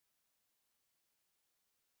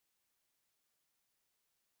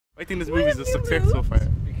I think this movie is a success so far.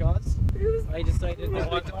 Because I decided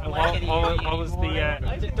that what was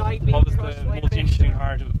the most interesting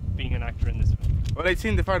part of being an actor in this film? Well, I'd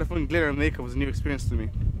seen the part of putting glitter and makeup was a new experience to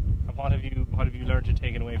me. And what have you learned and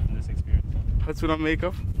taken away from this experience? How to put on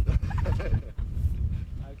makeup? How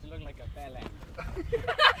to look like a bellend.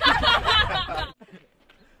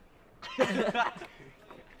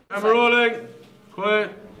 I'm rolling.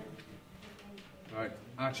 Quiet. Alright,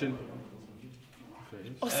 action.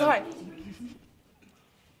 Oh, sorry.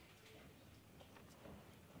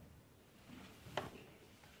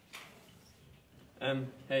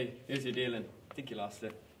 Hey, here's your dealing. I think you lost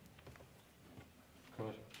it.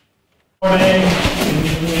 More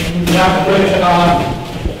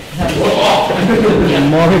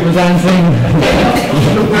people dancing.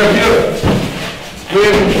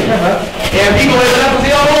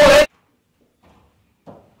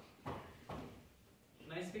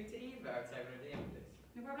 Can I speak to Eva outside when we're doing this?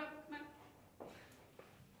 No problem. Come on.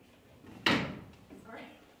 Sorry.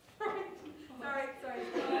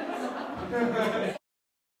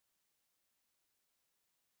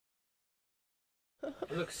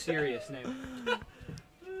 It looks serious now.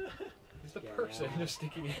 It's the person you're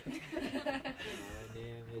sticking in. My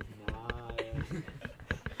name is Maya.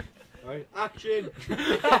 Alright, action!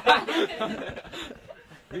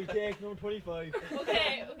 Retake number 25.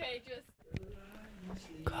 Okay, just.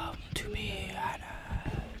 Come to me,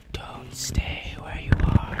 Anna. Don't stay where you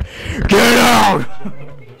are. Get out!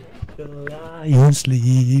 The lion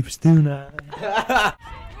sleeps tonight.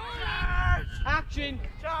 Action!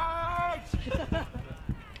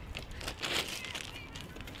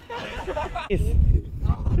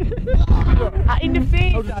 In the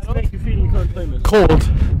face! How does this make you feel in the current climate? Cold.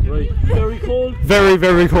 Right. Very cold? Very,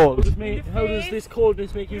 very cold. How does this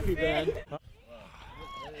coldness make you feel, Dan?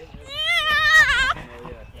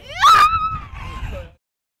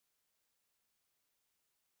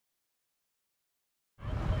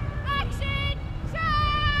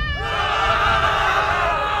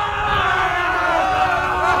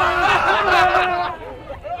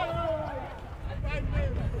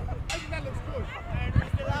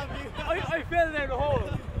 I fell down the hole.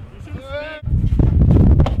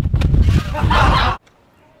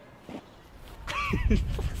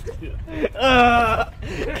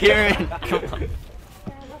 Kieran, come on.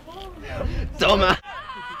 Dumbass.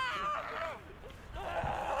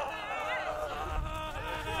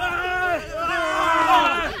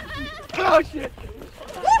 Oh shit.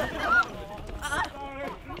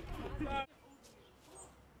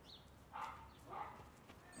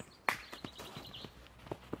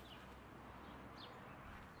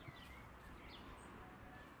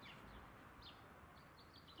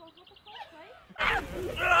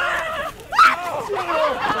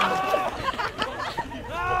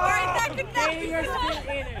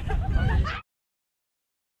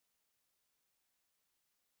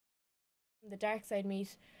 The dark side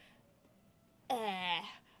meet.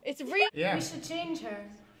 It's real. Yeah. We should change her.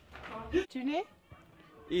 What's your name?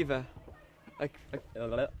 Eva.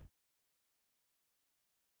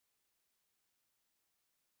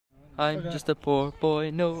 I'm just a poor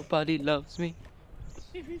boy, nobody loves me.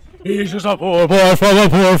 He's just a poor boy from a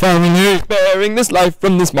poor family, Bearing this life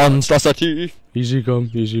from this monstrosity. Easy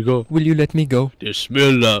come, easy go. Will you let me go?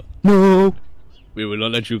 Bismillah. No. We will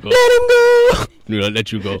not let you go. Let him go. We will not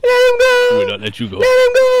let you go. Let him go. We will not let you go. Let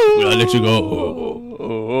him go. We will not let you go.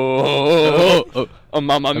 Oh,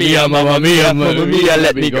 mamma mia, mamma mia, mamma mia,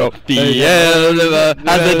 let me go. Beelzebub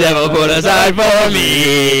has the devil put aside for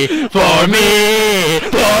me, for me,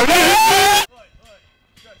 for me.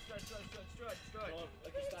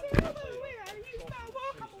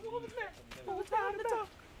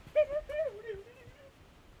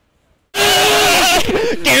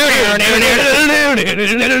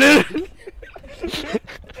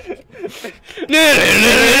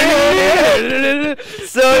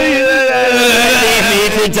 So you leave me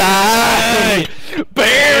to die.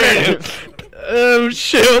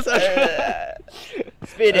 Shit.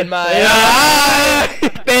 Spit in my eye,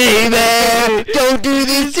 baby. Don't do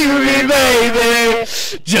this to me, baby.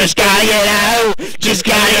 Just gotta get out. Just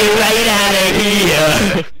gotta get right out of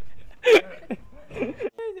here.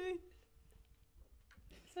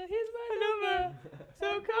 So here's my number. So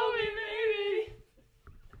call me, baby.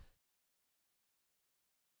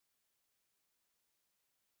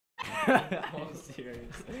 I'm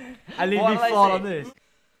serious. I'll leave me fall on this.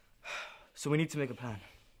 So we need to make a plan.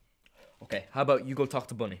 Okay, how about you go talk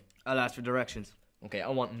to Bunny? I'll ask for directions. Okay, I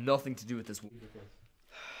want nothing to do with this.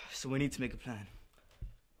 So we need to make a plan.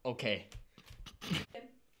 Okay.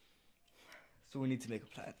 So we need to make a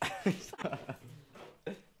plan.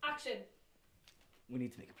 Action. We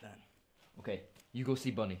need to make a plan. Okay, you go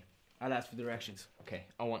see Bunny. I'll ask for directions. Okay,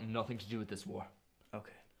 I want nothing to do with this war.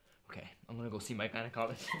 Okay. Okay, I'm gonna go see my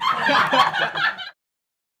gynecologist.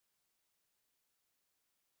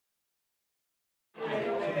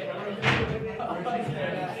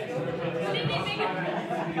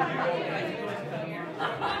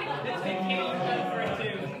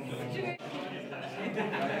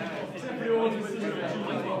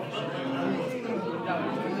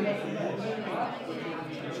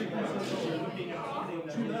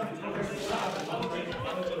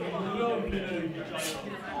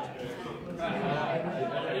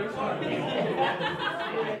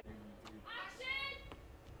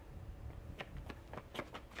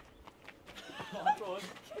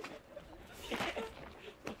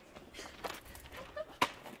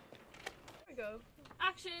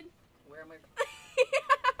 Action! Where am I?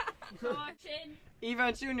 Go action! Eva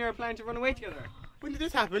and Junior are planning to run away together. When did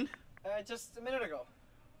this happen? Just a minute ago.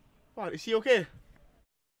 What, is she okay?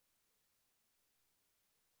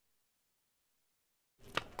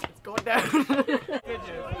 It's going down.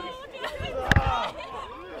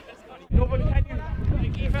 Nobody can you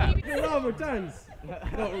like Eva. You're over dance.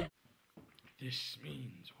 This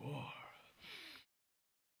means war.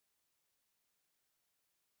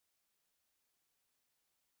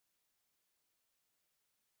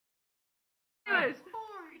 I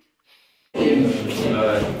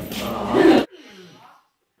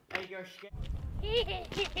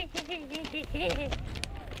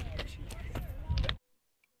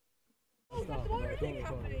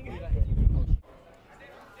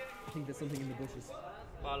think there's something in the bushes.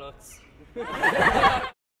 Bollocks.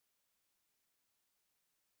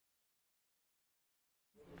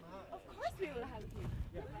 Of course we will help you.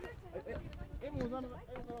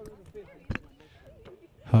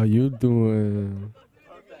 How you doing?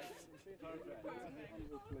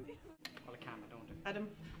 Adam,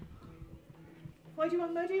 why do you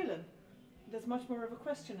want Mad Elan? There's much more of a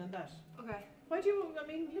question in that. Okay. Why do you, I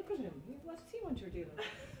mean, look at him. What does he want your deal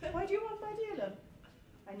on? Why do you want Mad Elan?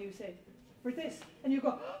 And you say, for this. And you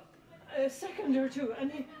go, a second or two.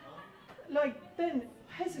 And he, like, then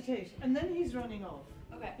hesitate. And then he's running off.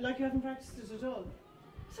 Okay. Like you haven't practiced it at all.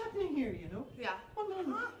 What's happening here, you know? Yeah. Oh, no.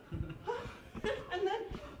 And then,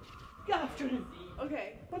 go after him.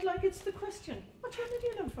 Okay. But like, it's the question. What do you want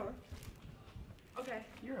Mad Elan for? Okay.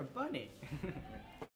 You're a bunny.